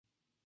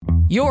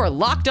You're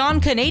Locked On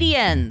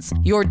Canadiens,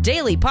 your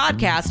daily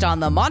podcast on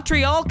the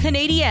Montreal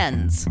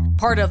Canadiens.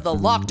 Part of the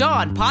Locked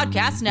On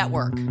Podcast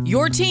Network,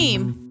 your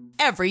team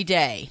every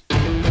day.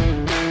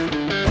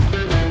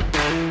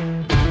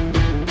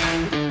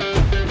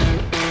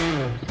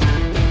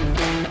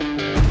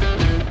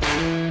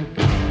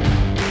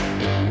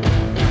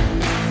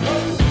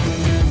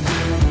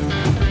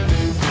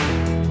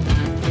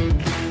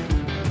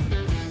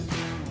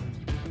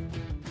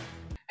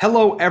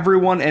 Hello,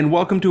 everyone, and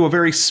welcome to a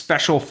very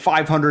special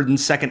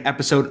 502nd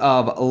episode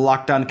of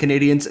Locked On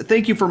Canadiens.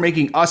 Thank you for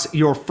making us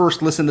your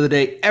first listen of the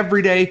day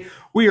every day.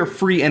 We are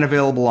free and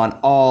available on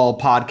all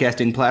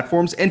podcasting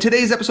platforms, and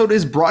today's episode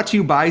is brought to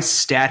you by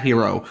Stat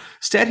Hero.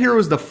 Stat Hero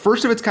is the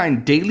first of its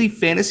kind daily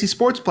fantasy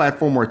sports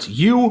platform where it's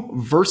you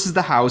versus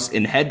the house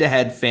in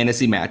head-to-head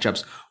fantasy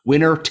matchups.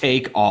 Winner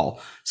take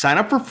all. Sign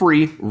up for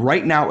free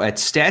right now at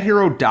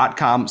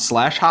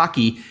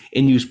stathero.com/hockey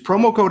and use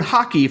promo code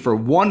hockey for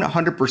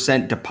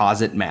 100%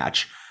 deposit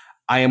match.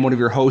 I am one of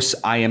your hosts.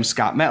 I am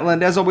Scott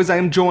Metland. As always, I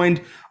am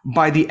joined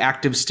by the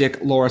active stick,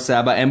 Laura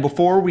Saba. And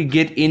before we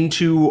get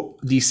into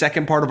the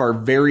second part of our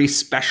very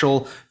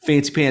special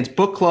Fancy Pants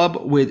book club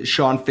with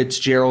Sean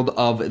Fitzgerald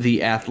of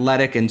The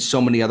Athletic and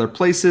so many other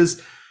places,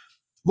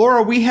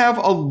 Laura, we have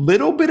a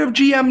little bit of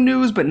GM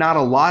news, but not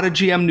a lot of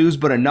GM news,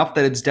 but enough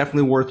that it's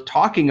definitely worth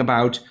talking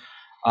about.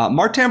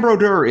 Martin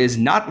Brodeur is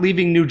not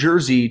leaving New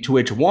Jersey, to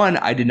which, one,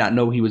 I did not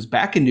know he was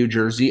back in New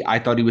Jersey. I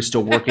thought he was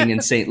still working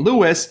in St.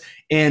 Louis.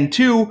 And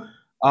two,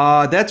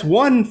 that's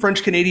one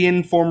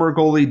French-Canadian former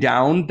goalie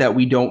down that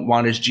we don't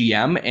want as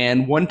GM,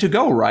 and one to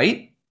go,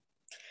 right?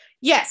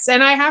 Yes,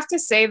 and I have to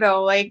say,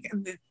 though,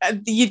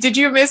 did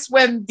you miss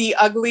when the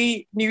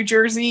ugly New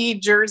Jersey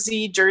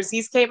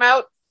jerseys came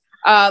out?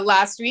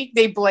 Last week,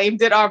 they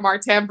blamed it on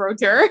Martin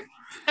Brodeur.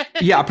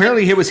 Yeah,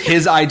 apparently it was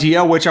his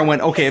idea, which I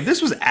went, okay, if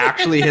this was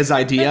actually his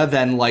idea,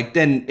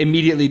 then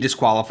immediately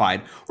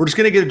disqualified. We're just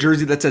going to get a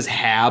jersey that says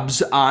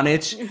Habs on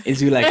it and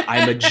be like,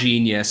 I'm a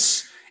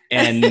genius.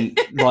 And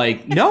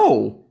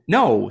no,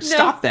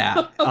 stop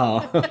that.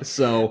 Well,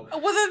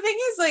 the thing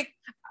is,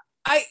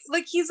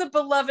 he's a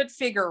beloved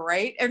figure,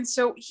 right? And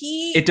so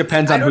it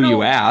depends on who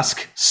you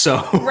ask.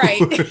 So,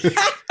 right.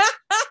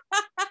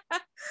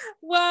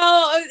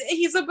 Well,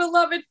 he's a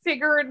beloved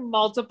figure in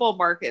multiple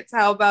markets.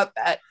 How about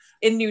that?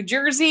 In New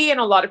Jersey, and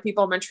a lot of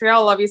people in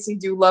Montreal obviously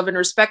do love and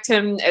respect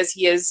him as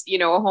he is, a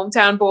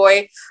hometown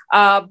boy.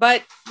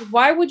 But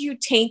why would you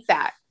taint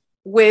that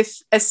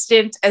with a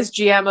stint as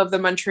GM of the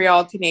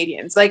Montreal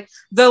Canadiens?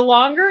 The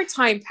longer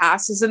time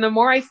passes and the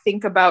more I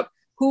think about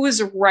who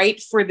is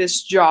right for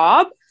this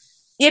job,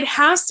 it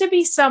has to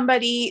be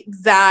somebody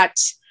that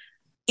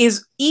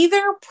is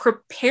either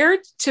prepared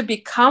to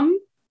become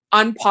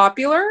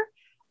unpopular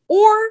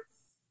or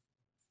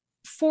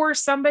for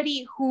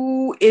somebody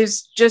who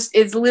is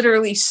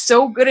literally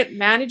so good at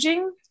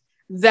managing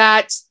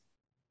that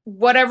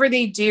whatever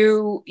they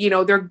do,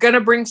 they're going to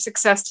bring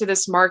success to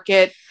this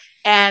market.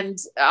 And,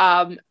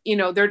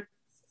 they're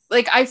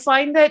I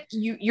find that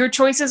your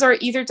choices are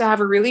either to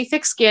have a really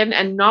thick skin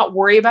and not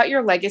worry about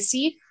your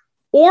legacy,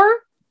 or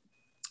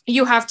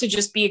you have to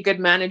just be a good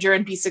manager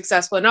and be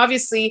successful. And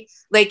obviously,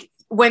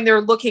 when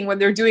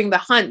they're doing the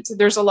hunt,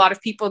 there's a lot of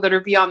people that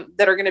are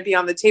going to be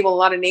on the table, a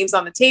lot of names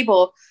on the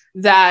table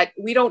that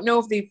we don't know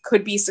if they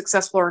could be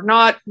successful or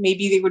not.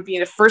 Maybe they would be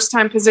in a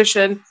first-time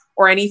position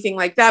or anything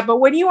like that. But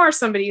when you are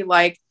somebody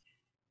like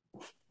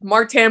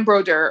Martin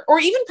Brodeur or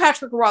even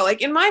Patrick Roy,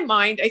 in my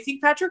mind, I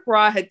think Patrick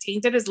Roy had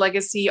tainted his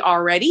legacy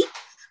already.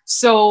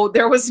 So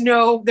there was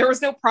no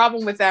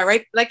problem with that,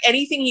 right?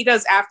 Anything he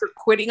does after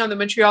quitting on the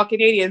Montreal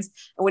Canadiens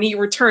and when he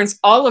returns,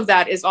 all of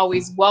that is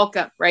always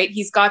welcome, right?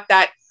 He's got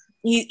that.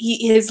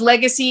 His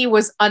legacy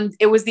was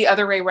it was the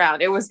other way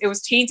around. It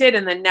was tainted,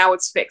 and then now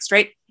it's fixed,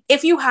 right?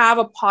 If you have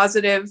a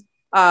positive,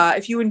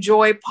 if you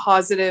enjoy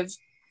positive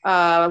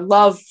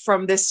love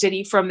from this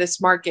city, from this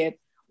market,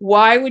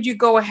 why would you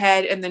go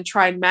ahead and then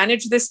try and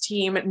manage this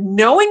team,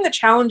 knowing the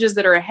challenges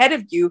that are ahead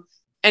of you,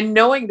 and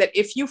knowing that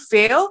if you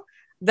fail,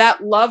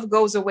 that love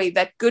goes away,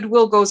 that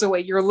goodwill goes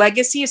away, your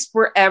legacy is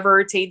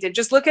forever tainted.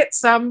 Just look at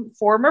some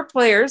former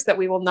players that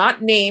we will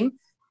not name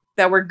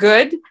that were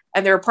good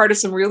and they're part of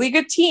some really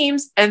good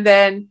teams, and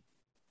then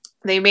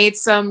they made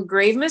some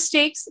grave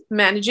mistakes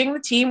managing the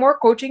team or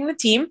coaching the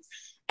team.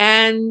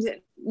 And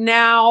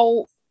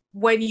now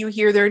when you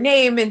hear their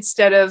name,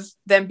 instead of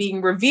them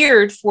being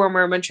revered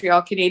former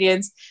Montreal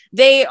Canadiens,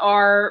 they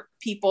are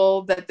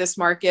people that this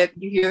market,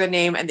 you hear the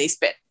name and they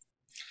spit.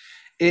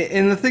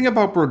 And the thing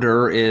about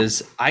Brodeur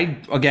is I,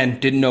 again,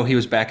 didn't know he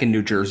was back in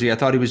New Jersey. I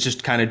thought he was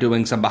just kind of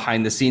doing some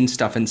behind the scenes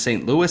stuff in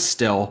St. Louis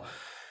still.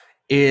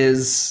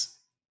 It's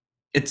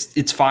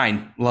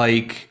fine.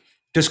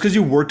 Just because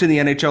you worked in the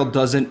NHL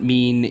doesn't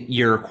mean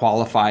you're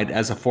qualified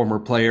as a former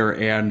player.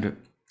 And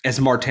as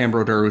Martin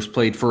Brodeur, who's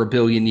played for 1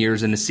 billion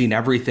years and has seen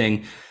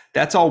everything,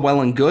 that's all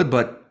well and good.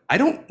 But I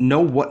don't know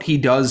what he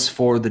does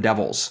for the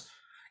Devils.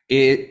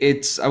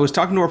 I was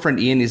talking to our friend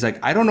Ian. He's like,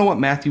 I don't know what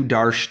Matthew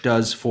Darche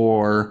does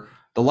for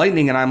the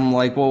Lightning. And I'm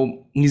like,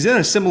 well, he's in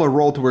a similar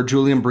role to where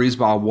Julian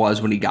Brisebois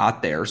was when he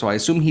got there. So I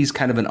assume he's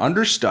kind of an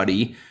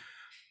understudy.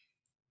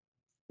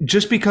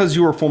 Just because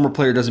you were a former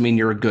player doesn't mean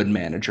you're a good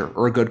manager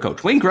or a good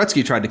coach. Wayne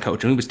Gretzky tried to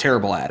coach and he was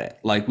terrible at it.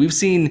 Like we've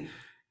seen,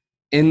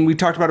 and we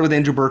talked about it with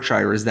Andrew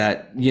Berkshire, is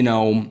that, you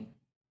know,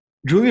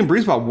 Julian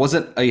Brisebois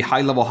wasn't a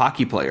high-level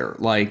hockey player.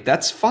 Like,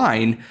 that's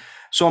fine.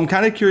 So I'm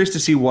kind of curious to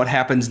see what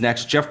happens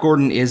next. Jeff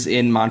Gordon is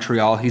in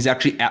Montreal. He's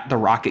actually at the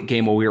Rocket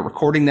game while we were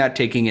recording that,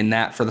 taking in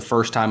that for the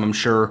first time. I'm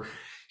sure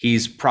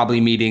he's probably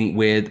meeting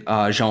with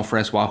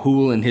Jean-Francois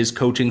Houle and his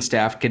coaching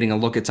staff, getting a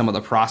look at some of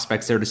the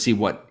prospects there to see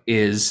what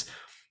is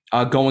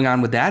going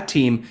on with that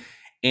team.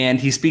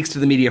 And he speaks to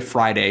the media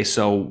Friday,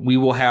 so we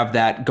will have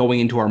that going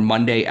into our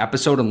Monday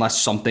episode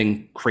unless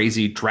something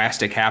crazy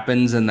drastic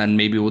happens, and then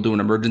maybe we'll do an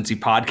emergency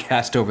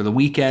podcast over the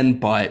weekend.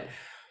 But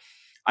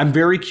I'm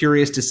very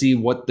curious to see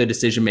what the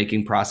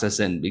decision-making process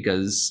is,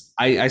 because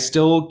I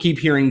still keep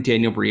hearing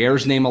Daniel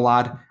Briere's name a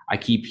lot. I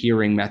keep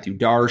hearing Matthew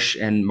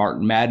Darche and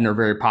Martin Madden are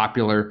very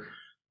popular.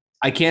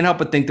 I can't help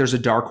but think there's a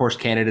dark horse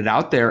candidate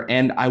out there,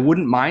 and I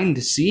wouldn't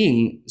mind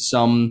seeing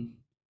some,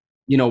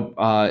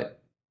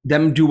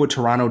 them do what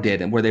Toronto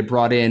did, and where they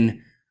brought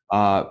in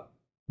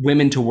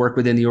women to work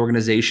within the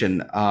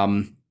organization.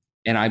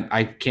 And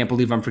I can't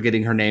believe I'm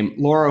forgetting her name.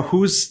 Laura,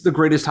 who's the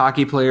greatest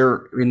hockey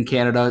player in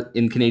Canada,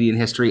 in Canadian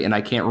history? And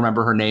I can't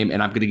remember her name,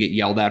 and I'm going to get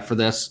yelled at for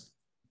this.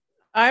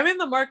 I'm in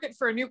the market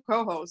for a new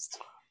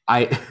co-host.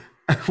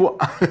 Well,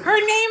 her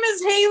name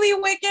is Haley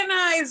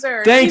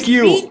Wickenheiser. Thank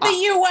you. Beat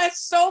the U.S.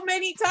 so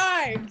many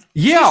times.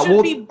 Yeah, she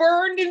should be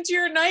burned into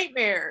your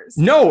nightmares.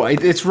 No,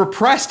 it's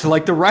repressed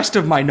like the rest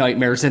of my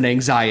nightmares and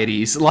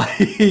anxieties.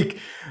 Like,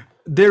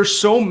 there's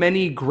so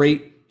many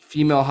great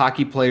female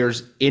hockey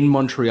players in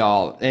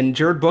Montreal. And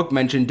Jared Book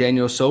mentioned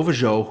Danielle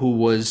Sauvageau, who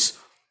was,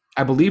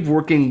 I believe,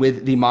 working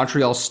with the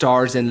Montreal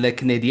Stars and Les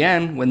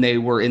Canadiens when they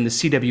were in the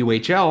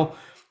CWHL.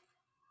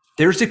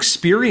 There's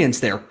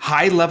experience there,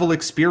 high-level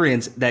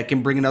experience that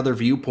can bring another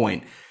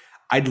viewpoint.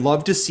 I'd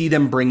love to see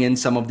them bring in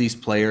some of these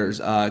players.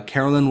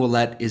 Caroline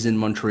Ouellette is in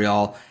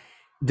Montreal.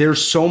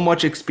 There's so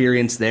much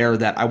experience there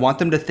that I want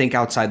them to think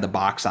outside the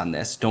box on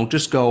this. Don't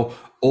just go,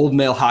 old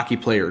male hockey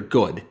player,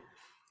 good.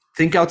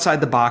 Think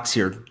outside the box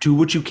here. Do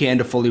what you can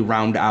to fully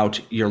round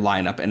out your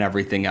lineup and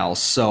everything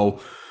else. So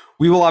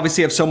we will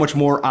obviously have so much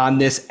more on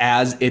this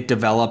as it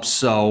develops.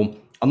 So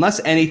unless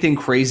anything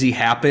crazy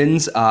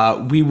happens,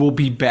 we will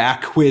be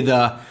back with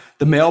the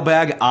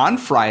mailbag on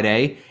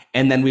Friday,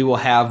 and then we will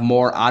have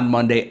more on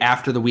Monday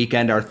after the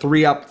weekend, our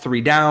 3 up,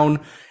 3 down,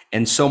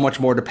 and so much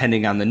more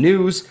depending on the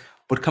news.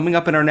 But coming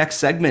up in our next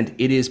segment,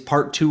 it is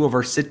part 2 of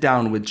our sit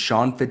down with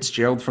Sean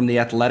Fitzgerald from The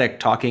Athletic,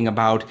 talking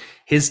about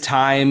his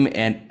time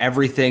and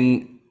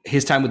everything,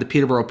 his time with the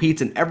Peterborough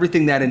Petes and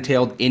everything that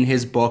entailed in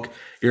his book.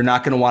 You're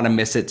not going to want to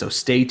miss it, so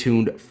stay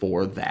tuned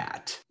for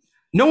that.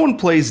 No one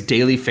plays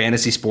daily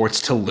fantasy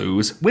sports to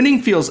lose.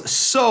 Winning feels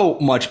so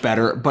much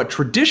better, but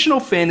traditional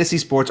fantasy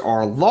sports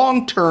are a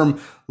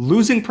long-term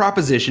losing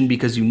proposition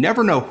because you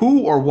never know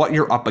who or what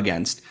you're up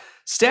against.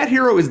 Stat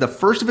Hero is the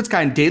first of its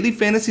kind daily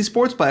fantasy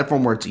sports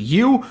platform where it's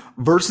you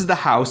versus the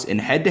house in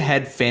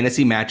head-to-head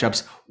fantasy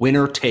matchups,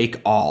 winner take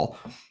all.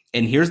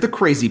 And here's the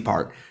crazy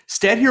part.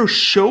 Stat Hero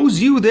shows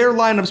you their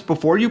lineups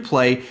before you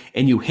play,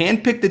 and you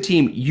handpick the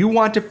team you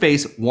want to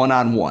face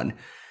one-on-one.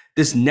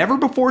 This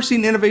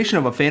never-before-seen innovation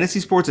of a fantasy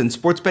sports and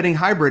sports betting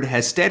hybrid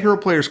has Stat Hero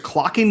players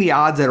clocking the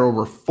odds at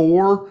over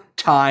 4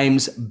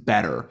 times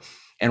better.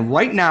 And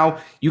right now,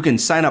 you can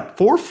sign up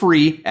for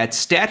free at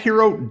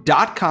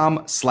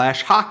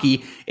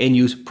stathero.com/hockey and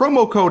use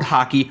promo code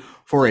hockey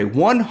for a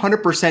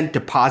 100%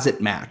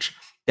 deposit match.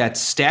 That's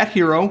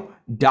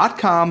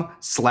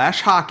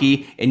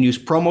stathero.com/hockey and use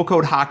promo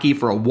code hockey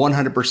for a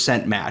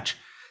 100% match.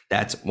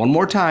 That's one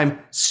more time,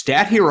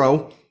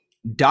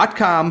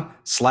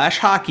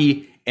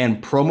 stathero.com/hockey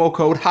and promo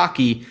code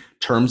hockey.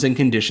 Terms and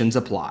conditions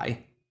apply.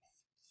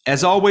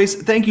 As always,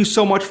 thank you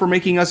so much for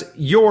making us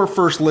your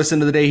first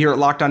listen of the day here at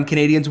Locked On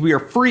Canadiens. We are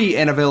free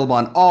and available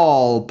on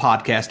all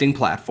podcasting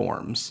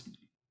platforms.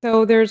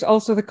 So there's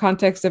also the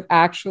context of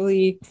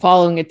actually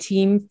following a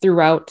team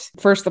throughout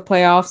first the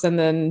playoffs, and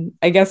then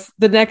I guess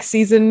the next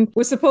season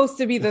was supposed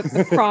to be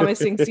the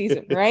promising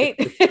season, right?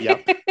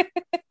 Yep.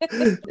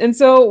 And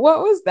so what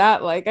was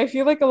that like? I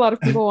feel like a lot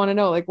of people want to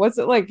know, like, what's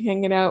it like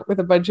hanging out with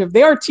a bunch of,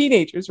 they are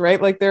teenagers,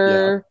 right? Like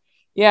they're,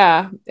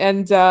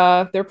 and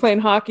they're playing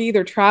hockey,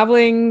 they're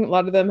traveling. A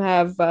lot of them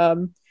have,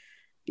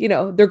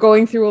 they're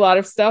going through a lot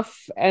of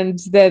stuff, and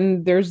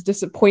then there's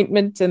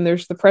disappointment and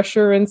there's the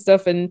pressure and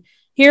stuff. And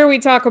here we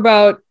talk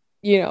about,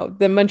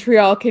 the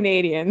Montreal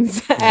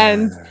Canadiens.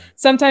 And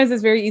sometimes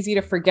it's very easy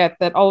to forget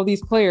that all of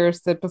these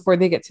players, that before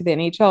they get to the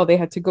NHL, they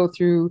had to go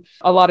through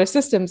a lot of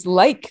systems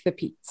like the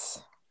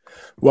Petes.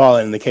 Well,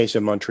 in the case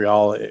of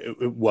Montreal,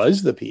 it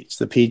was the Petes.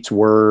 The Petes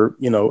were,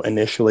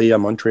 initially a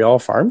Montreal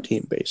farm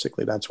team,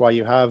 basically. That's why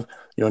you have,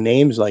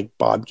 names like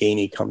Bob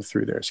Gainey come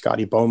through there,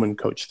 Scotty Bowman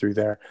coached through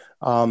there.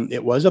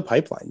 It was a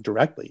pipeline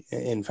directly.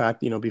 In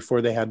fact,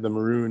 before they had the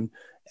maroon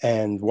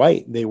and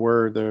white. They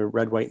were the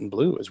red, white, and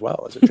blue as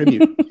well, as a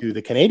tribute to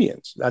the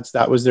Canadians.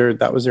 That was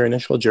their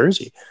initial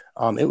jersey.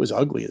 It was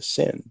ugly as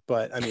sin,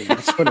 but I mean,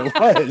 that's what it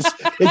was.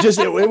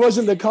 It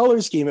wasn't the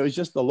color scheme. It was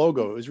just the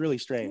logo. It was really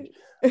strange.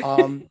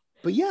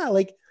 But yeah,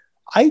 like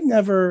I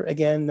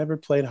never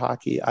played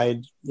hockey.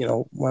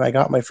 When I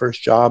got my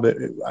first job,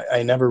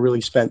 I never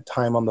really spent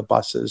time on the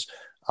buses.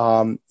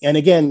 And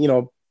again,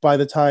 by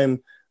the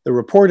time the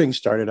reporting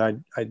started,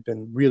 I'd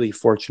been really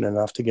fortunate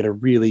enough to get a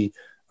really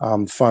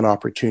fun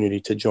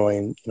opportunity to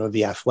join,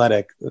 The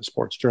Athletic, the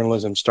sports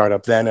journalism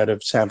startup then out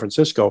of San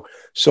Francisco.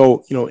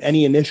 So,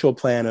 any initial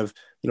plan of,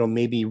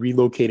 maybe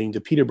relocating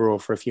to Peterborough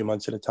for a few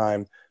months at a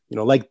time,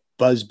 like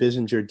Buzz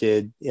Bissinger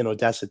did in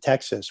Odessa,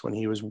 Texas, when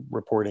he was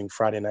reporting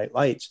Friday Night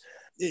Lights,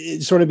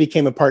 it sort of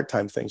became a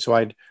part-time thing. So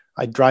I'd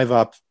drive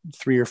up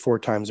 3 or 4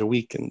 times a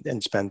week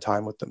and spend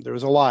time with them. There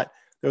was a lot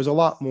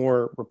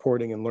more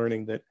reporting and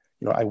learning that,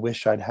 I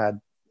wish I'd had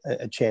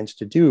a chance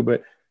to do,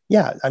 but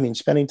yeah, I mean,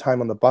 spending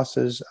time on the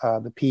buses,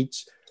 the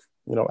Petes,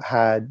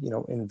 had,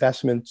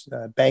 investment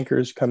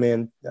bankers come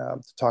in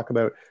to talk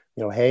about,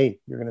 hey,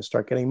 you're going to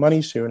start getting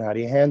money soon. How do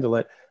you handle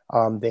it?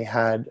 They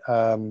had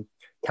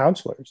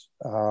counselors,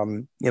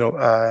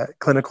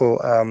 clinical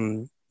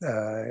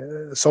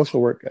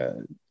social work,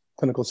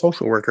 clinical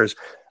social workers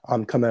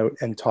come out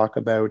and talk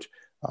about,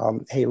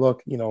 hey,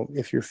 look,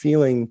 if you're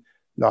feeling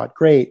not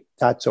great,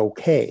 that's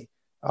okay.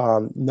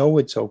 Know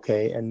it's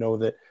okay, and know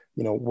that,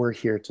 we're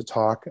here to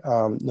talk,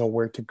 know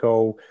where to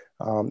go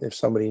if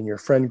somebody in your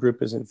friend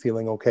group isn't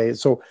feeling okay.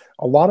 So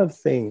a lot of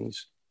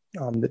things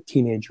that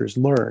teenagers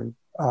learn,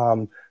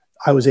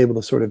 I was able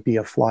to sort of be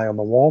a fly on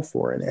the wall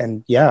for it.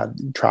 And yeah,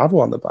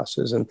 travel on the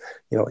buses and,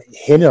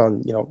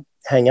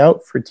 hang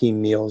out for team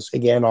meals,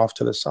 again, off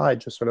to the side,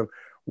 just sort of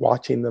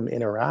watching them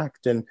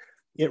interact. And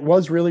it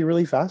was really,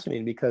 really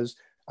fascinating because,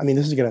 I mean,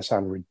 this is going to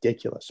sound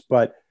ridiculous,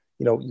 but,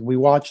 we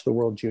watch the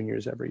World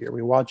Juniors every year.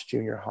 We watch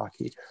junior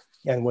hockey.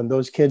 And when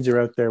those kids are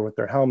out there with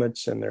their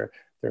helmets and their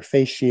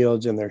face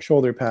shields and their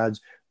shoulder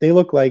pads, they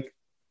look like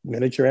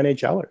miniature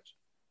NHLers.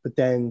 But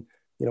then,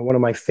 one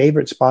of my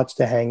favorite spots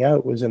to hang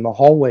out was in the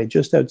hallway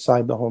just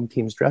outside the home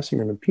team's dressing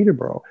room in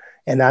Peterborough.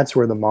 And that's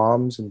where the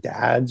moms and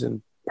dads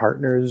and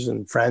partners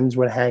and friends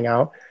would hang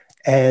out.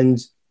 And,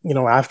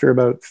 after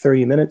about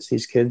 30 minutes,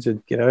 these kids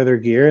would get out of their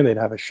gear and they'd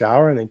have a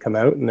shower and they'd come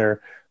out in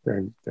their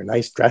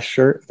nice dress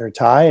shirt, their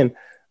tie. And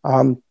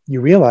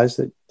you realize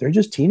that they're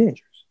just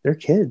teenagers. They're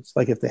kids.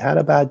 Like if they had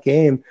a bad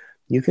game,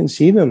 you can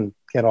see them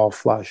get all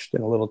flushed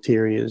and a little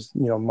teary as,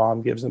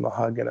 mom gives them a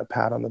hug and a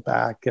pat on the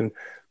back, and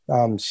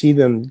see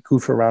them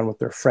goof around with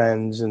their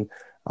friends, and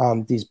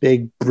these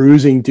big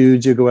bruising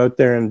dudes who go out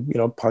there and,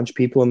 punch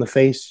people in the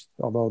face,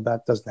 although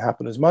that doesn't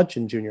happen as much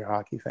in junior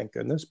hockey, thank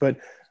goodness. But,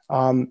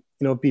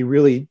 be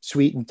really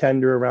sweet and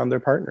tender around their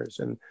partners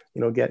and,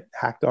 get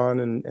hacked on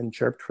and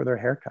chirped for their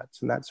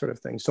haircuts and that sort of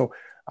thing. So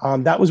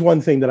that was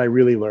one thing that I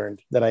really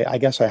learned that I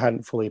guess I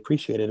hadn't fully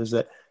appreciated, is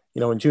that,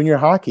 in junior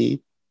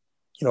hockey,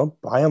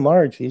 by and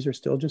large, these are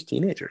still just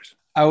teenagers.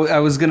 I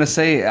was going to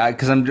say,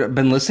 because I've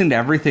been listening to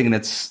everything, and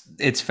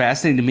it's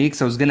fascinating to me,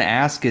 because I was going to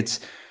ask, it's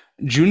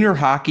junior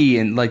hockey,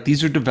 and like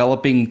these are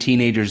developing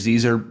teenagers.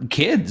 These are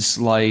kids.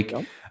 Like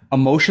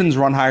emotions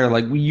run higher.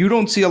 Like you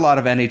don't see a lot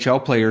of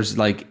NHL players,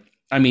 like,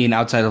 I mean,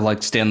 outside of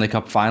like Stanley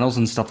Cup finals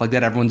and stuff like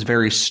that, everyone's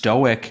very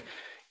stoic.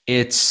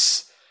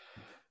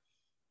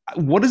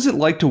 What is it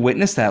like to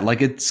witness that?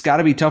 Like, it's got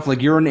to be tough.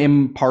 Like, you're an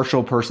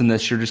impartial person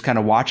that you're just kind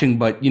of watching,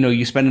 but,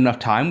 you spend enough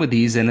time with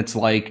these, and it's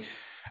like,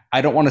 I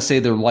don't want to say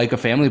they're like a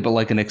family, but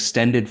like an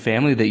extended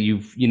family that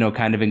you've,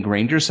 kind of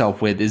ingrained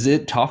yourself with. Is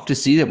it tough to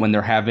see that when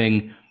they're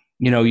having,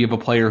 you have a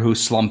player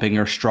who's slumping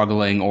or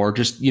struggling, or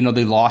just,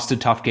 they lost a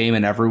tough game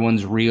and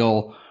everyone's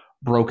real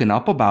broken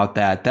up about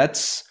that?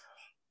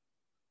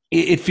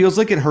 It feels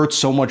like it hurts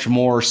so much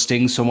more,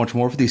 stings so much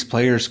more for these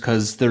players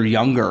because they're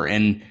younger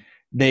and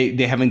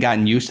they haven't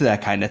gotten used to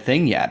that kind of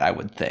thing yet, I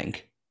would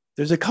think.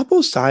 There's a couple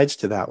of sides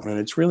to that one, and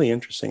it's really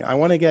interesting.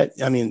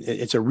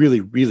 It's a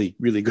really, really,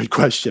 really good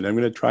question. I'm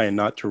going to try and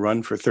not to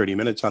run for 30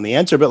 minutes on the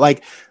answer, but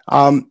like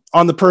on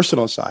the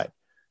personal side,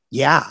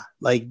 yeah,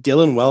 like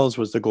Dylan Wells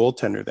was the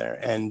goaltender there.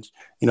 And,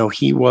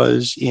 he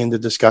was in the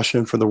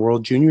discussion for the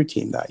World Junior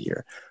team that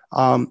year.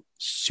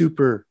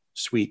 Super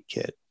sweet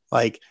kid.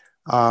 Like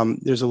there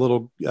was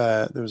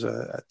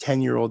a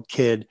 10-year-old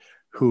kid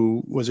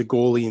who was a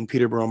goalie in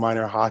Peterborough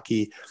minor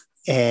hockey.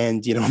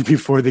 And,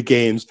 before the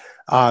games,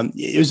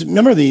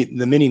 remember the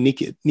mini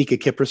Mika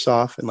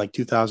Kiprasov in like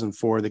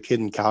 2004, the kid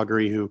in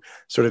Calgary who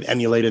sort of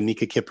emulated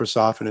Mika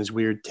Kiprasov and his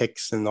weird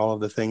tics and all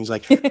of the things.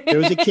 Like there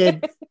was a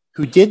kid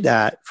who did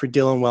that for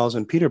Dylan Wells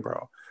in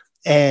Peterborough.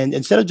 And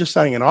instead of just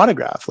signing an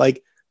autograph,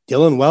 like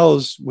Dylan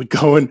Wells would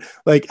go and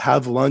like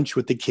have lunch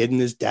with the kid and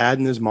his dad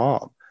and his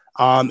mom.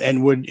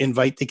 And would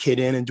invite the kid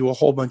in and do a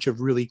whole bunch of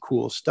really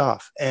cool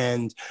stuff.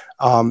 And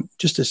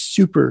just a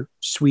super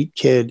sweet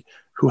kid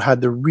who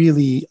had the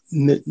really,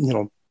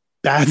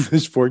 bad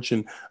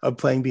misfortune of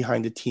playing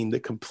behind a team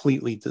that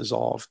completely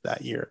dissolved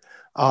that year.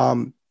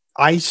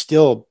 I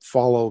still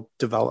follow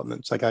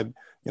developments. Like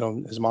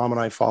his mom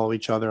and I follow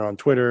each other on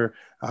Twitter.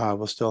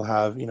 We'll still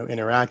have,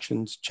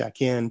 interactions,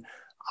 check in.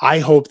 I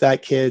hope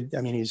that kid,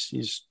 I mean,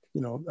 he's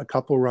a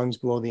couple rungs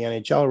below the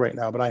NHL right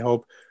now, but I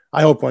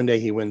hope one day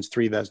he wins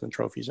 3 Vezina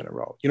trophies in a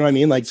row. You know what I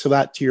mean? Like, so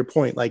that, to your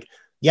point, like,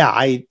 yeah,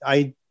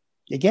 I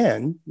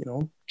again,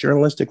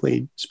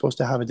 journalistically supposed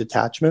to have a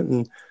detachment,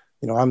 and,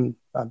 I'm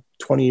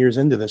 20 years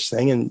into this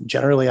thing, and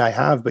generally I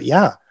have, but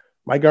yeah,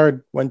 my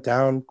guard went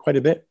down quite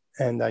a bit,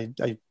 and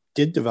I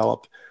did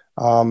develop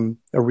a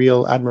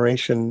real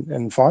admiration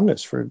and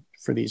fondness for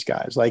these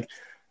guys. Like,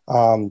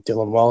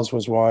 Dylan Wells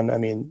was one. I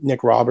mean,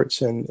 Nick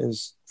Robertson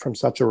is from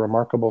such a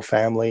remarkable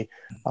family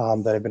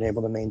that I've been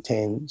able to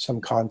maintain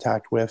some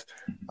contact with.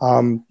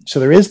 So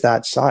there is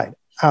that side.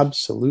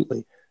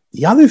 Absolutely.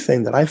 The other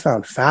thing that I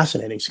found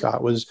fascinating,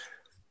 Scott, was,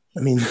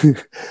 I mean,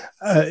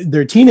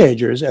 they're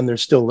teenagers and they're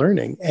still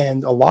learning.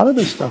 And a lot of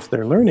the stuff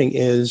they're learning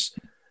is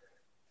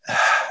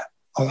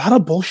a lot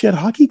of bullshit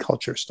hockey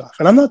culture stuff.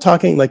 And I'm not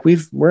talking like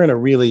we're in a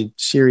really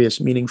serious,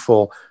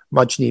 meaningful,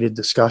 much needed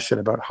discussion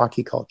about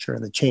hockey culture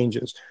and the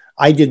changes.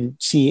 I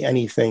didn't see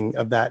anything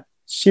of that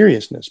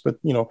seriousness, but,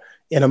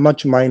 in a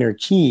much minor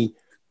key,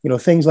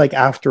 things like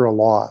after a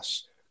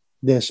loss,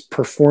 this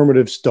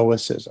performative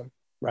stoicism,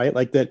 right?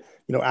 Like that,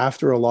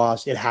 after a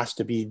loss, it has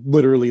to be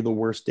literally the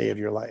worst day of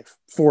your life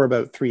for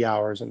about 3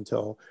 hours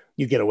until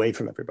you get away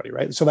from everybody,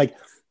 right? So like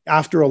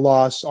after a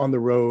loss on the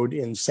road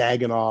in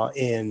Saginaw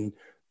in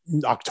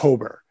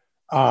October,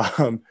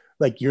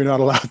 like you're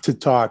not allowed to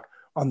talk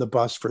on the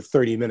bus for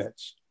 30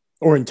 minutes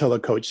or until a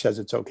coach says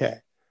it's okay.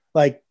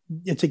 Like,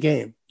 it's a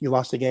game. You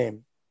lost a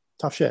game.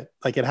 Tough shit.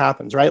 Like, it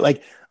happens, right?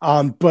 Like,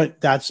 but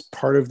that's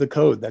part of the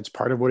code. That's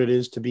part of what it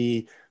is to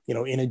be,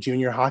 in a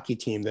junior hockey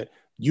team, that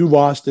you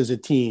lost as a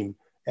team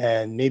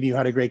and maybe you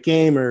had a great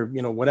game or,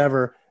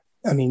 whatever.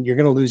 I mean, you're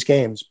going to lose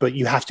games, but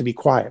you have to be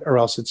quiet or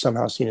else it's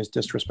somehow seen as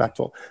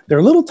disrespectful. There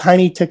are little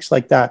tiny ticks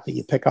like that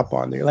you pick up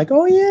on. You're like,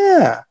 oh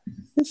yeah,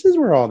 this is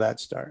where all that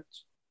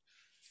starts.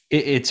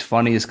 It's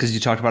funny is because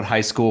you talked about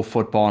high school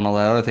football and all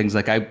that other things.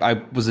 Like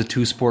I was a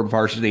 2-sport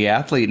varsity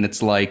athlete, and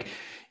it's like,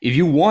 if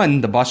you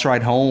won, the bus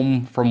ride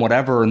home from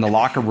whatever in the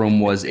locker room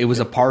was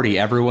a party.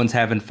 Everyone's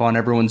having fun.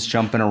 Everyone's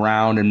jumping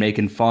around and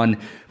making fun.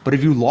 But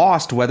if you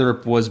lost, whether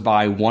it was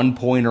by 1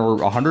 point or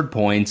 100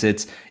 points,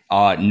 it's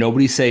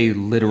nobody say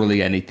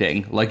literally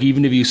anything. Like,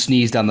 even if you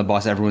sneezed on the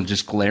bus, everyone's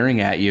just glaring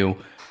at you.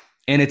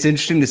 And it's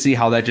interesting to see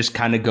how that just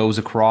kind of goes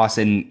across.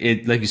 And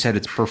it, like you said,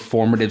 it's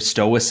performative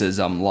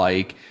stoicism.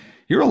 Like,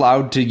 you're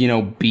allowed to,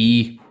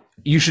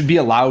 you should be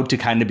allowed to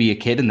kind of be a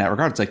kid in that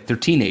regard. It's like they're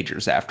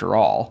teenagers after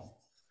all.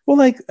 Well,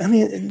 like, I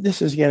mean,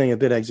 this is getting a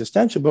bit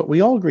existential, but we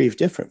all grieve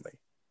differently,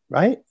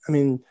 right? I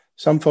mean,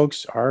 some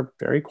folks are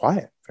very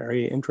quiet,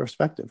 very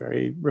introspective,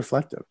 very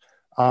reflective.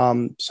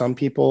 Some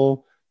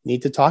people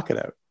need to talk it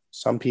out.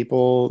 Some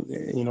people,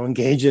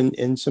 engage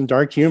in some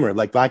dark humor,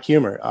 like black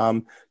humor,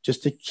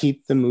 just to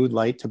keep the mood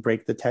light, to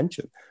break the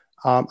tension.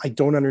 I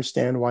don't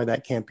understand why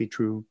that can't be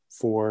true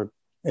for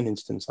an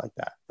instance like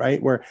that,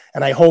 right?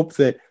 And I hope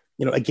that,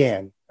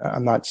 again,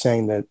 I'm not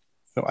saying that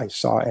I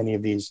saw any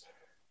of these,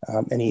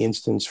 any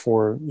instance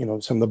for,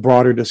 some of the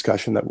broader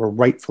discussion that we're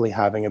rightfully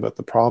having about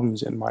the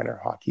problems in minor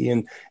hockey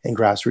and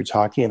grassroots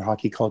hockey and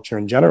hockey culture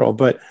in general.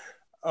 But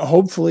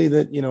hopefully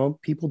that,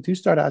 people do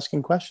start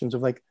asking questions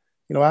of like,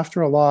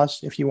 after a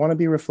loss, if you want to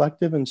be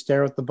reflective and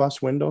stare at the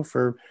bus window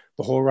for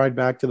the whole ride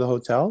back to the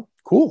hotel,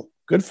 cool,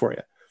 good for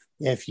you.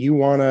 If you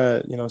want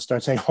to,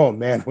 start saying, oh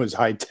man, was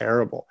I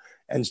terrible,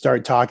 and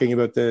start talking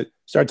about it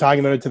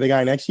to the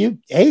guy next to you,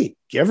 hey,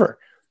 give her.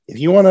 If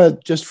you want to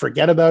just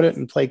forget about it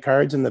and play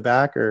cards in the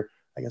back, or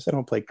I guess I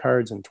don't play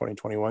cards in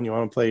 2021. You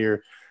want to play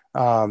your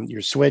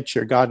Switch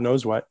or God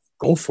knows what,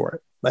 go for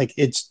it. Like,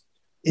 it's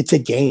a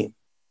game.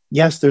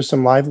 Yes, there's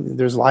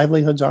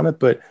livelihoods on it,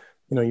 but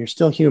you're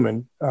still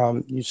human.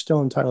 You're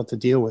still entitled to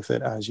deal with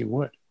it as you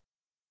would.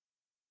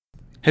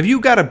 Have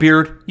you got a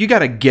beard? You got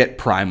to get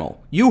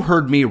Primal. You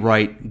heard me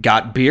right.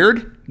 Got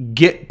beard?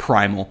 Get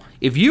Primal.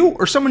 If you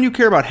or someone you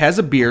care about has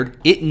a beard,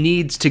 it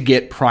needs to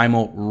get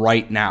Primal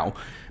right now.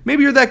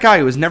 Maybe you're that guy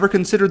who has never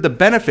considered the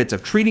benefits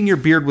of treating your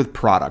beard with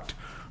product.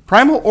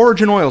 Primal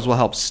Origin Oils will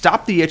help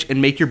stop the itch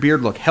and make your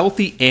beard look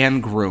healthy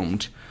and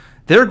groomed.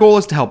 Their goal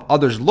is to help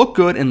others look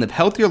good and live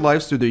healthier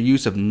lives through their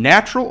use of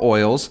natural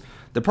oils.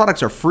 The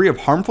products are free of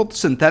harmful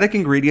synthetic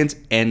ingredients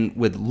and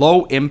with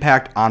low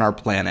impact on our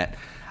planet.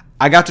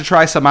 I got to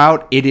try some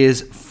out. It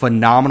is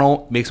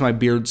phenomenal. Makes my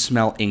beard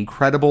smell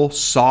incredible,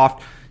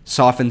 soft,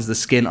 softens the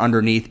skin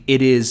underneath.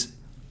 It is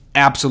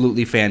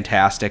absolutely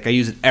fantastic. I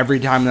use it every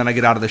time that I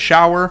get out of the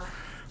shower.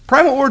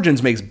 Primal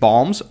Origins makes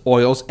balms,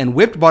 oils, and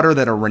whipped butter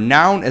that are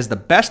renowned as the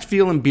best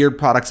feeling beard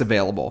products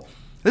available.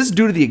 This is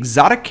due to the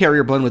exotic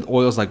carrier blend with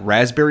oils like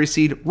raspberry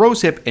seed,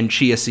 rosehip, and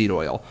chia seed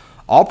oil.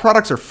 All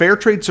products are fair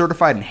trade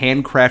certified and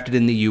handcrafted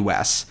in the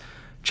U.S.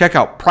 Check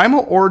out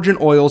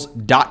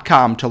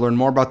primaloriginoils.com to learn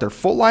more about their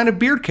full line of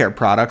beard care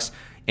products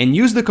and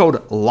use the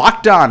code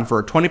LOCKEDON for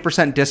a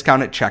 20%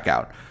 discount at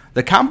checkout.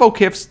 The combo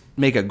kits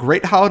make a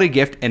great holiday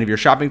gift, and if you're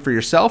shopping for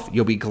yourself,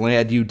 you'll be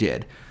glad you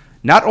did.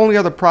 Not only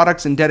are the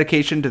products and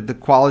dedication to the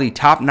quality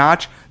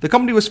top-notch, the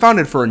company was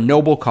founded for a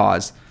noble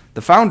cause.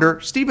 The founder,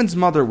 Stephen's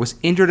mother, was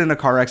injured in a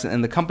car accident,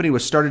 and the company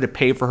was started to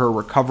pay for her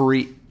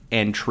recovery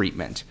and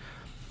treatment.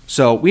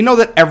 So we know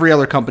that every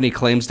other company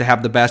claims to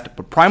have the best,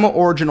 but Primal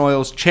Origin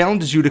Oils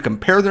challenges you to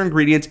compare their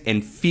ingredients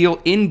and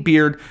feel in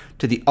beard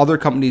to the other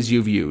companies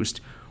you've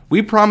used.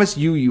 We promise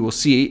you will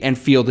see and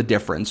feel the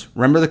difference.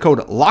 Remember, the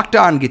code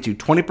LOCKEDON gets you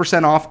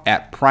 20% off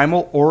at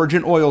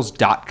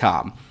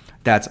primaloriginoils.com.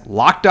 That's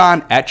locked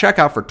on at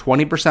checkout for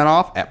 20%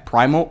 off at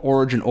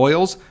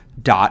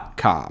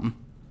primaloriginoils.com.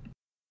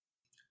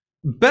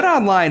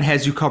 BetOnline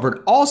has you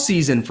covered all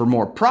season for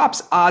more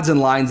props, odds,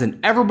 and lines than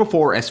ever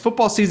before as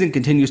football season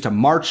continues to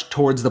march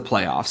towards the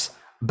playoffs.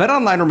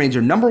 BetOnline remains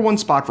your number one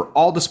spot for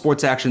all the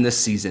sports action this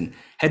season.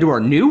 Head to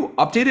our new,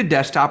 updated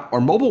desktop or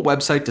mobile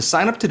website to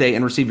sign up today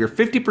and receive your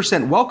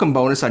 50% welcome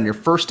bonus on your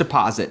first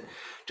deposit.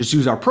 Just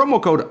use our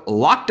promo code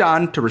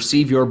LOCKEDON to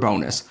receive your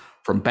bonus.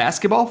 From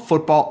basketball,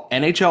 football,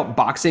 NHL,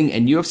 boxing,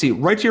 and UFC,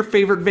 right to your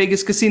favorite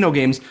Vegas casino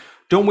games,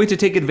 don't wait to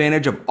take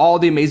advantage of all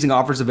the amazing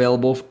offers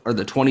available for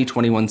the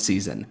 2021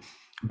 season.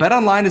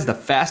 BetOnline is the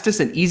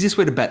fastest and easiest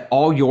way to bet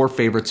all your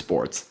favorite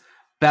sports.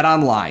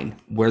 BetOnline,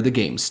 where the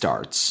game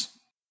starts.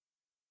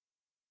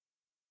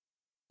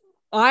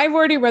 I've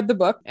already read the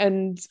book,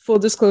 and full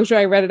disclosure,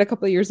 I read it a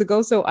couple of years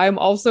ago. So I'm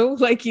also,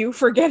 like you,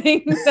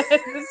 forgetting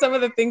some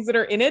of the things that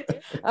are in it.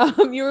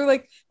 You were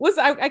like,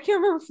 I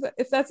can't remember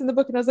if that's in the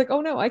book. And I was like, oh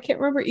no, I can't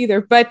remember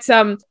either. But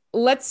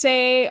let's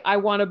say I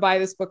want to buy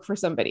this book for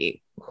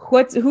somebody.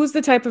 Who's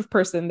the type of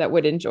person that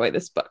would enjoy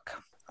this book?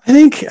 I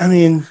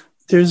mean,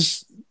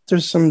 there's a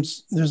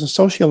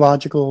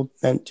sociological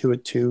bent to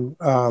it too.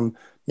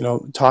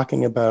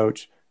 Talking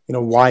about,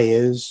 why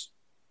is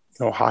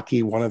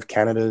hockey one of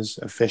Canada's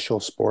official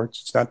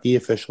sports? It's not the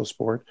official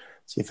sport.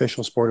 It's the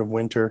official sport of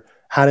winter.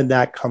 How did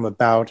that come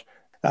about?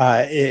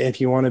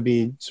 If you want to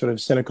be sort of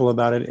cynical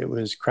about it, it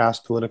was crass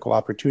political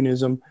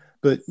opportunism.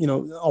 But,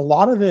 a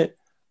lot of it,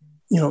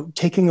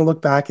 taking a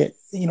look back at,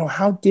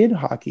 how did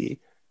hockey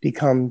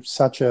become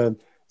such a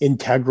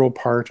integral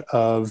part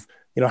of,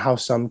 how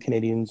some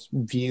Canadians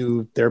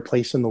view their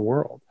place in the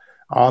world?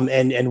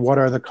 And what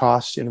are the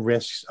costs and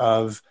risks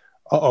of,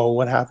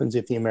 what happens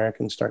if the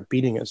Americans start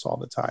beating us all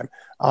the time?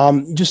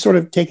 Just sort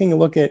of taking a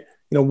look at,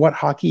 what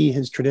hockey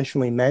has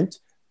traditionally meant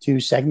to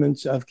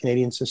segments of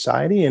Canadian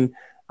society, and,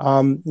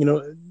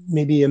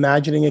 maybe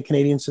imagining a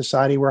Canadian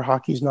society where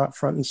hockey is not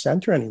front and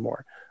center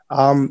anymore.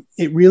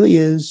 It really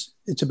is,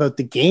 it's about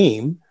the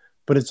game,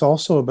 but it's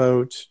also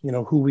about,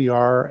 who we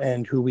are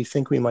and who we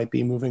think we might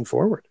be moving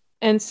forward.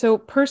 And so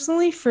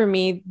personally for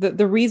me,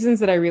 the reasons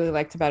that I really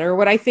liked about it, or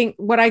what I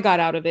got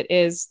out of it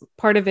is,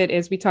 part of it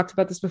is, we talked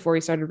about this before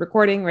we started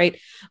recording, right?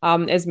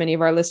 As many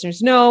of our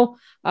listeners know,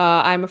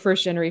 I'm a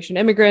first generation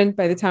immigrant.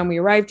 By the time we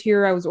arrived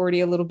here, I was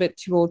already a little bit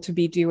too old to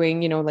be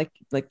doing,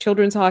 like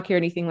children's hockey or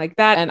anything like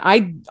that. And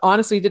I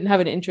honestly didn't have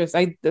an interest.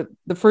 The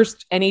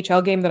first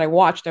NHL game that I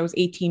watched, I was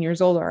 18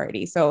 years old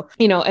already. So,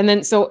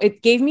 so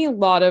it gave me a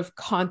lot of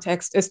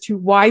context as to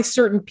why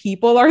certain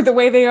people are the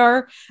way they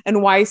are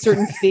and why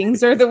certain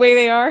things are the way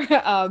they are.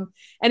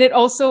 And it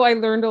also, I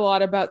learned a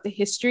lot about the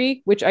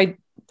history, which I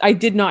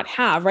did not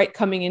have, right,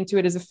 coming into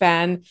it as a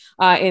fan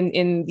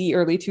in the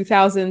early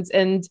 2000s.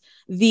 And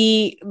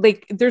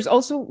there's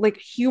also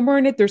humor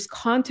in it, there's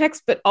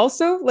context, but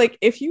also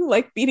if you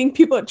like beating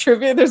people at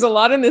trivia, there's a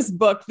lot in this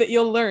book that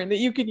you'll learn that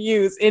you can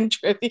use in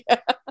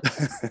trivia,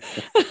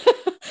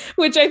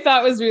 which I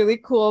thought was really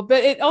cool.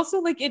 But it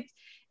also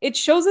it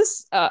shows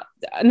us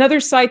another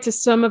side to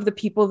some of the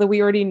people that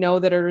we already know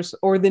that are,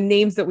 or the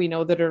names that we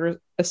know that are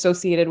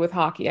associated with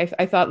hockey.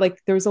 I thought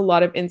there was a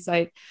lot of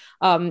insight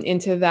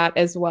into that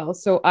as well.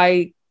 So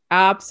I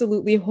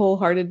absolutely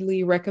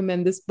wholeheartedly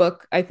recommend this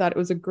book. I thought it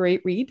was a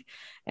great read,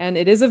 and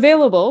it is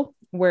available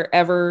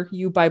wherever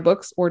you buy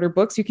books, order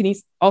books. You can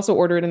also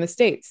order it in the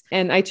States.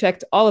 And I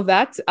checked all of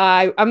that.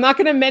 I'm not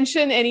going to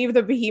mention any of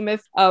the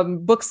behemoth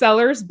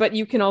booksellers, but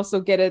you can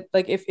also get it.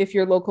 If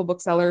your local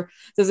bookseller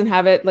doesn't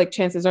have it,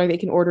 chances are they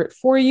can order it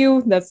for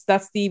you.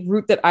 That's the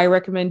route that I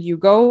recommend you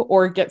go,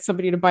 or get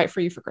somebody to buy it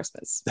for you for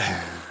Christmas.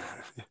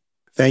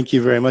 Thank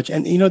you very much.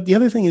 And, the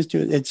other thing is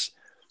too,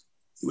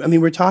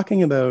 we're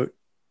talking about,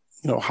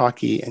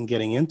 hockey and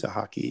getting into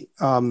hockey.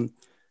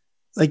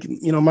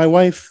 My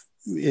wife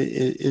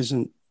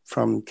isn't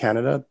from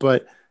Canada,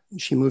 but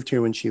she moved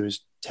here when she was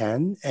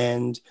 10.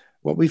 And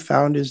what we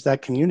found is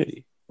that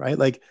community, right?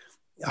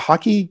 A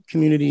hockey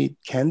community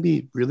can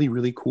be really,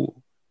 really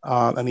cool.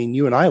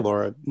 You and I,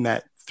 Laura,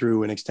 met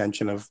through an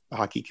extension of a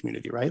hockey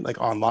community, right?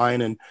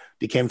 Online, and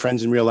became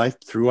friends in real life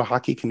through a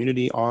hockey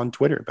community on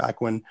Twitter,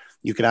 back when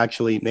you could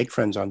actually make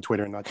friends on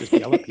Twitter and not just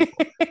yell at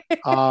people.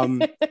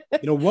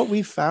 What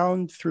we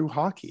found through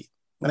hockey,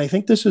 and I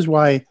think this is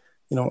why,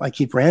 I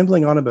keep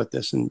rambling on about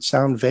this and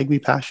sound vaguely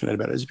passionate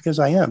about it, is because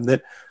I am,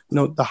 that,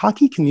 the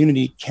hockey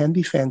community can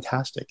be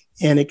fantastic,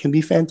 and it can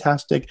be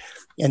fantastic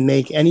and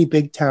make any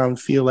big town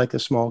feel like a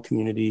small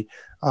community,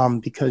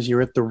 because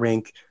you're at the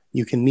rink.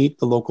 You can meet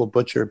the local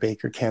butcher,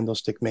 baker,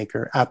 candlestick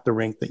maker at the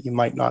rink that you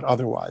might not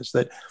otherwise.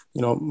 That,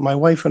 my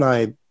wife and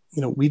I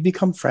we've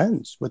become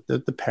friends with the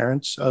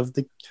parents of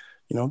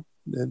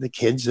the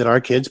kids that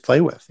our kids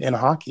play with in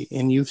hockey,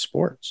 in youth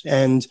sports.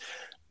 And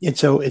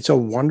it's a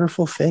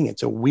wonderful thing.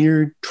 It's a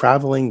weird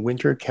traveling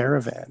winter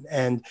caravan,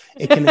 and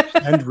it can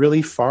extend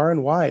really far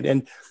and wide.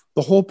 And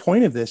the whole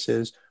point of this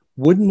is,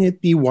 wouldn't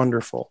it be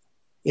wonderful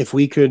if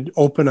we could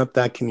open up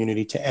that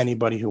community to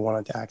anybody who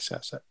wanted to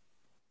access it?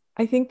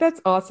 I think that's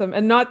awesome.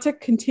 And not to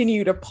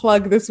continue to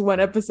plug this one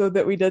episode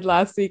that we did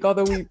last week,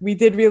 although we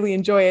did really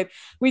enjoy it.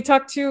 We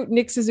talked to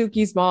Nick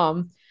Suzuki's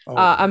mom,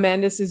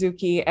 Amanda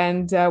Suzuki,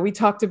 and we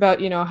talked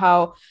about,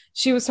 how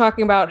she was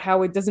talking about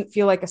how it doesn't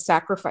feel like a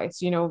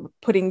sacrifice,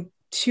 putting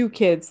two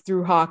kids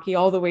through hockey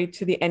all the way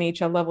to the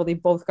NHL level. They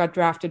both got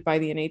drafted by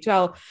the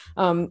NHL,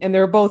 and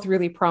they're both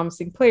really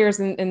promising players.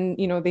 And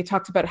they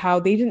talked about how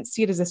they didn't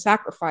see it as a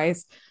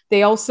sacrifice.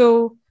 They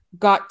also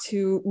got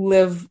to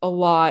live a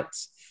lot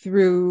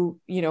through,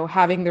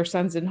 having their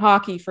sons in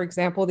hockey. For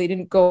example, they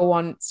didn't go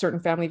on certain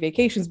family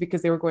vacations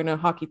because they were going to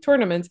hockey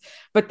tournaments,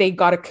 but they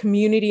got a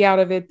community out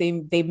of it.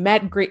 They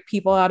met great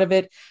people out of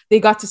it. They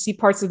got to see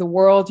parts of the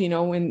world,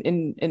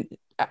 in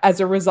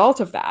as a result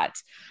of that.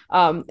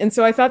 And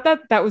so I thought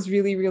that was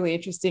really, really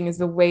interesting, is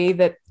the way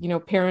that,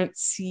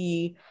 parents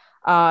see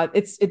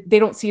they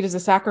don't see it as a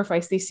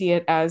sacrifice. They see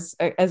it as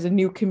a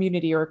new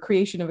community, or a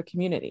creation of a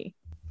community.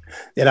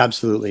 It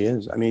absolutely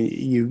is. I mean,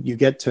 you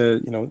get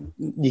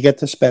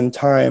to spend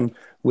time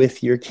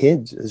with your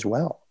kids as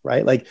well,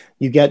 right? Like,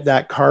 you get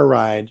that car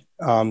ride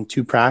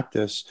to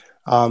practice.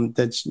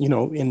 That's,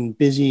 in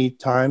busy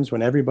times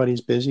when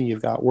everybody's busy.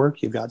 You've got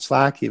work, you've got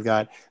Slack, you've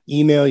got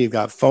email, you've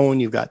got phone,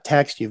 you've got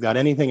text, you've got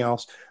anything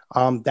else.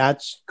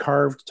 That's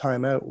carved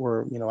time out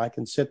where, I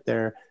can sit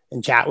there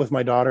and chat with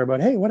my daughter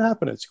about, hey, what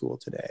happened at school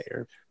today?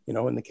 Or,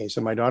 in the case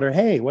of my daughter,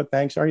 hey, what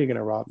banks are you going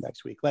to rob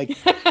next week? Like,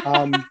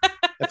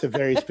 that's a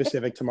very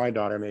specific to my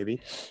daughter, maybe.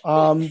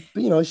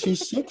 But,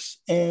 she's 6,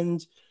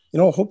 and,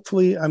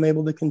 hopefully I'm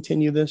able to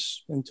continue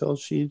this until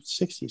she's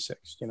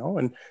 66,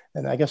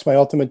 and I guess my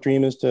ultimate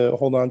dream is to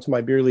hold on to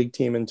my beer league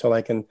team until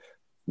I can,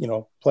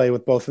 play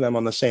with both of them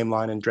on the same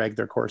line and drag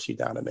their Corsi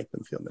down and make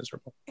them feel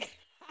miserable.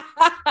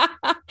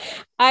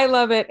 I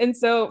love it. And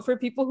so for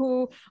people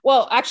who,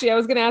 well, actually, I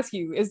was going to ask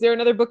you, is there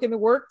another book in the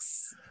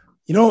works?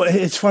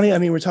 It's funny. I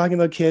mean, we're talking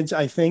about kids.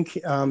 I think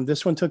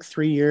this one took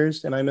 3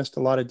 years, and I missed a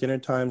lot of dinner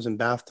times and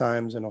bath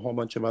times and a whole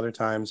bunch of other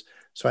times.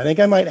 So I think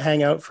I might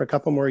hang out for a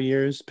couple more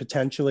years,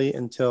 potentially,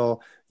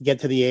 until I get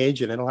to the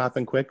age, and it'll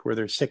happen quick, where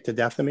they're sick to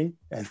death of me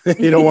and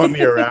they don't want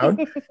me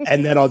around.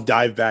 And then I'll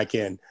dive back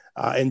in.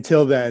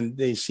 Until then,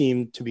 they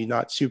seem to be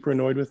not super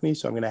annoyed with me.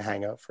 So I'm going to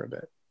hang out for a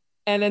bit.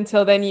 And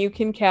until then, you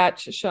can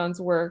catch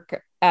Sean's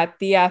work at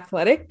The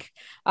Athletic.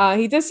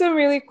 He does some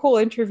really cool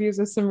interviews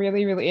with some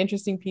really, really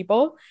interesting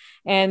people.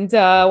 And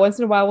once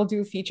in a while, we'll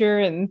do a feature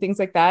and things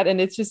like that. And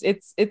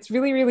it's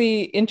really,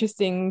 really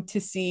interesting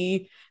to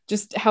see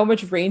just how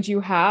much range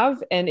you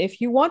have. And if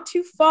you want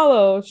to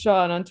follow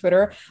Sean on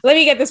Twitter, let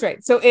me get this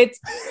right. So it's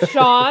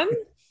Sean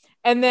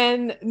and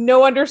then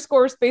no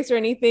underscore space or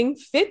anything,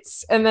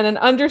 Fitz, and then an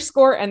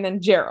underscore, and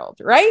then Gerald,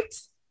 right?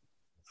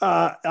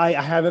 I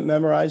haven't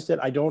memorized it.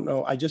 I don't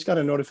know. I just got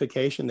a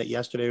notification that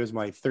yesterday was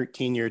my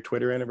 13-year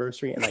Twitter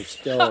anniversary, and I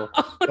still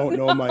don't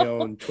know my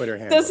own Twitter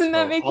handle. Doesn't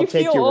that make you feel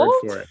old? I'll take your word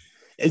for it.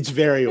 It's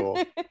very old.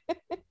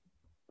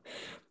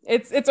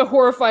 It's a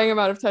horrifying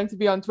amount of time to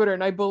be on Twitter,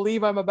 and I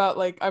believe I'm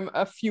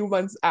a few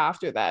months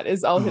after that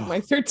is I'll hit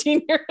my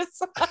 13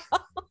 years.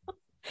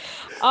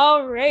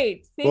 All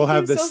right. We'll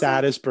have the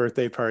saddest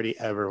birthday party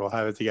ever. We'll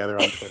have it together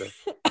on Twitter.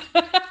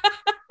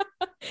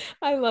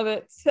 I love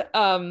it.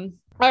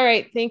 All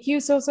right. Thank you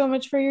so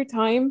much for your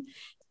time.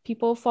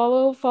 People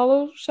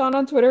follow Sean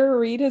on Twitter,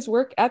 read his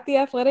work at The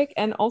Athletic,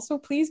 and also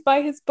please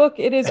buy his book.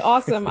 It is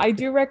awesome. I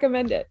do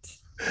recommend it.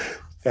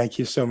 Thank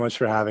you so much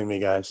for having me,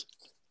 guys.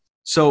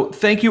 So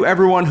thank you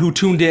everyone who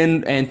tuned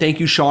in, and thank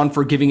you, Sean,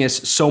 for giving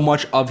us so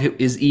much of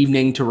his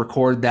evening to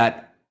record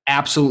that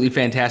absolutely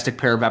fantastic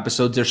pair of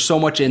episodes. There's so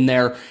much in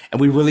there,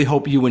 and we really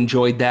hope you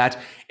enjoyed that.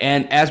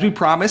 And as we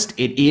promised,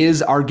 it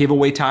is our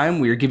giveaway time.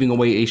 We are giving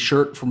away a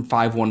shirt from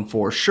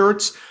 514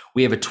 Shirts.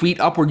 We have a tweet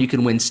up where you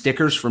can win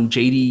stickers from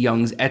JD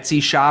Young's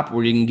Etsy shop,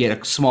 where you can get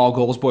a small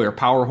Goals Boy or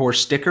Power Horse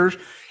stickers.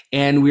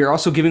 And we are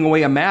also giving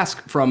away a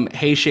mask from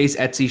Hey Shay's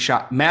Etsy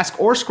shop, mask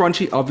or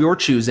scrunchie of your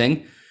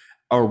choosing,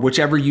 or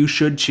whichever you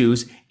should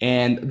choose.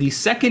 And the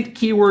second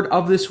keyword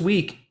of this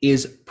week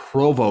is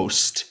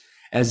Provost,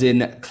 as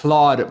in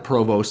Claude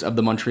Provost of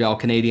the Montreal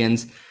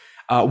Canadiens.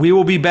 We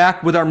will be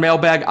back with our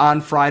mailbag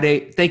on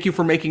Friday. Thank you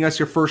for making us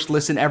your first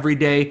listen every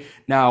day.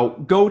 Now,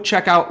 go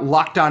check out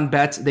Locked On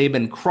Bets. They've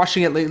been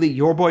crushing it lately.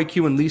 Your boy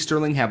Q and Lee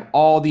Sterling have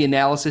all the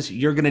analysis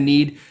you're going to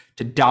need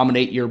to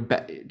dominate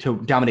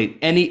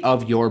any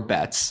of your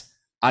bets.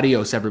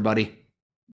 Adios, everybody.